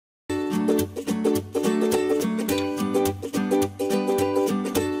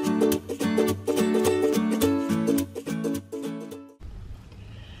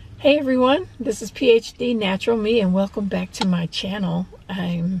Hey everyone, this is PhD Natural Me and welcome back to my channel.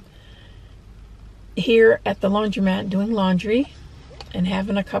 I'm here at the laundromat doing laundry and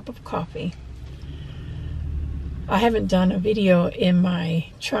having a cup of coffee. I haven't done a video in my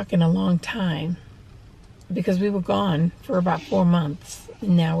truck in a long time because we were gone for about 4 months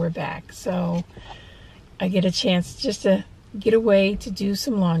and now we're back. So I get a chance just to get away to do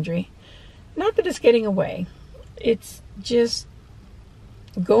some laundry. Not that it's getting away, it's just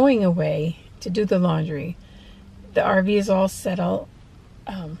going away to do the laundry. The RV is all settled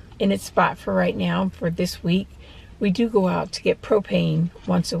in its spot for right now. For this week, we do go out to get propane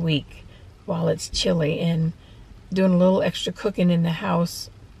once a week while it's chilly, and doing a little extra cooking in the house,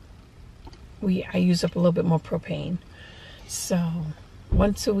 I use up a little bit more propane. So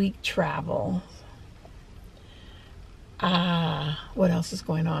once a week travel. What else is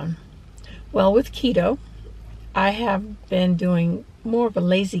going on? Well, with keto, I have been doing more of a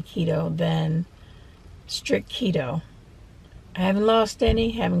lazy keto than strict keto. I haven't lost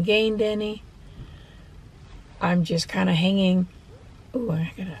any, haven't gained any. I'm just kind of hanging. Ooh,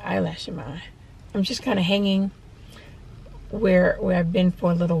 I got an eyelash in my eye. I'm just kind of hanging where I've been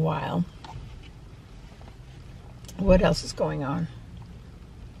for a little while. What else is going on?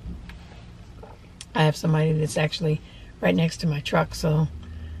 I have somebody that's actually right next to my truck, so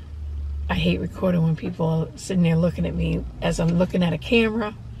I hate recording when people are sitting there looking at me as I'm looking at a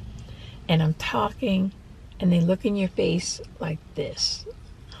camera and I'm talking and they look in your face like this.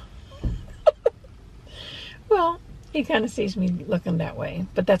 Well, he kind of sees me looking that way,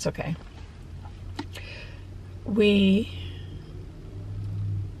 but that's okay. We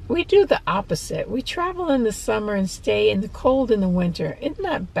do the opposite. We travel in the summer and stay in the cold in the winter. It's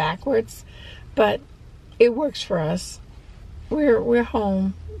not backwards, but it works for us. We're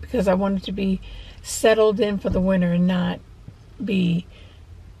home because I wanted to be settled in for the winter and not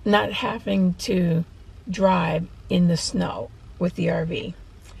having to drive in the snow with the RV.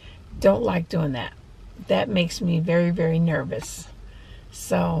 Don't like doing that. That makes me very, very nervous.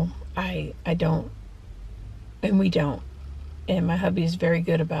 So I don't, and we don't. And my hubby is very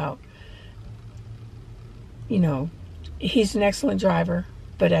good about, he's an excellent driver,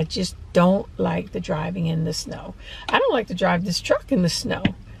 but I just don't like the driving in the snow. I don't like to drive this truck in the snow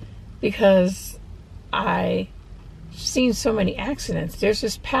because I've seen so many accidents. There's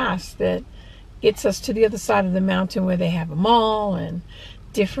this pass that gets us to the other side of the mountain where they have a mall and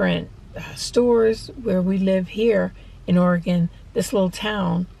different stores. Where we live here in Oregon, this little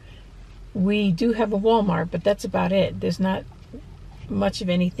town, we do have a Walmart, but that's about it. There's not much of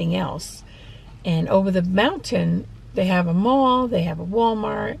anything else. And over the mountain, they have a mall, they have a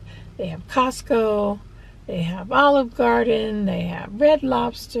Walmart, they have Costco, they have Olive Garden, they have Red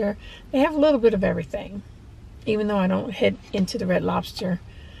Lobster. They have a little bit of everything. Even though I don't head into the Red Lobster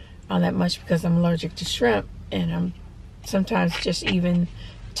on that much because I'm allergic to shrimp, and I'm sometimes just even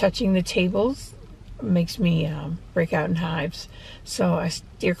touching the tables makes me break out in hives. So I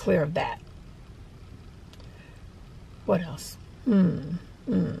steer clear of that. What else? Found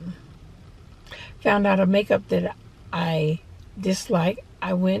out a makeup that I dislike.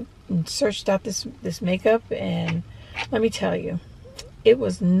 I went and searched out this makeup, and let me tell you, it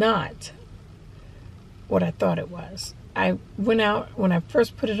was not what I thought it was. I went out, when I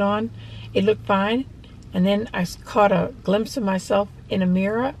first put it on, it looked fine, and then I caught a glimpse of myself in a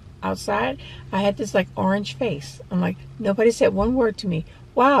mirror outside. I had this like orange face. I'm like, nobody said one word to me.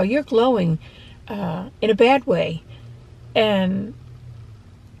 Wow, you're glowing in a bad way. And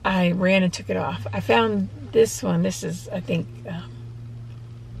I ran and took it off. I found this one. This is, I think,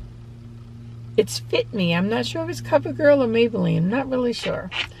 it's Fit Me. I'm not sure if it's CoverGirl or Maybelline. I'm not really sure.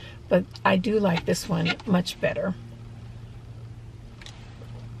 But I do like this one much better.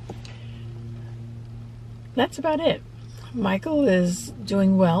 That's about it. Michael is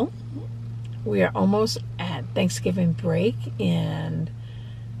doing well. We are almost at Thanksgiving break, and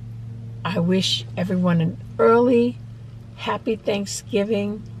I wish everyone an early, happy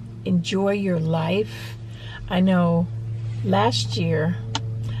Thanksgiving. Enjoy your life. I know last year,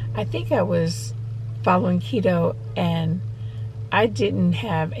 I think I was following keto and I didn't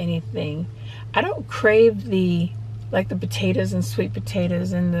have anything. I don't crave the potatoes and sweet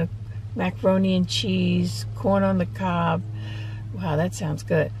potatoes and the macaroni and cheese, corn on the cob. Wow, that sounds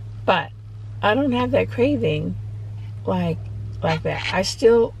good. But I don't have that craving like that. I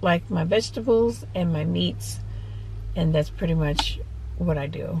still like my vegetables and my meats, and that's pretty much what I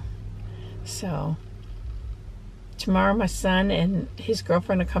do. So tomorrow my son and his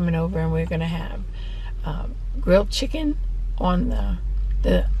girlfriend are coming over, and we're gonna have grilled chicken on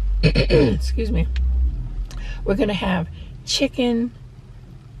the, excuse me, we're gonna have chicken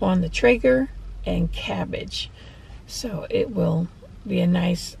on the Traeger and cabbage. So it will be a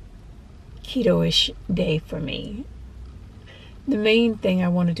nice keto-ish day for me. The main thing I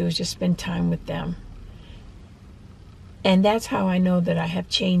want to do is just spend time with them. And that's how I know that I have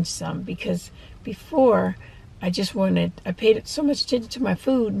changed some, because before I paid so much attention to my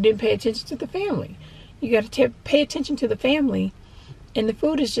food and didn't pay attention to the family. You got to pay attention to the family, and the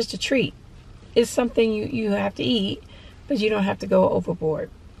food is just a treat. It's something you have to eat, but you don't have to go overboard.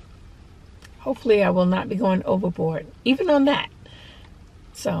 Hopefully I will not be going overboard, even on that.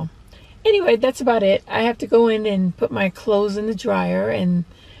 So anyway, that's about it. I have to go in and put my clothes in the dryer and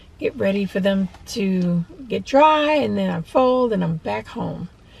get ready for them to get dry, and then I fold and I'm back home.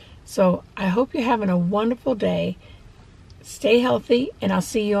 So I hope you're having a wonderful day. Stay healthy, and I'll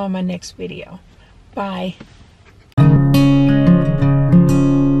see you on my next video. Bye.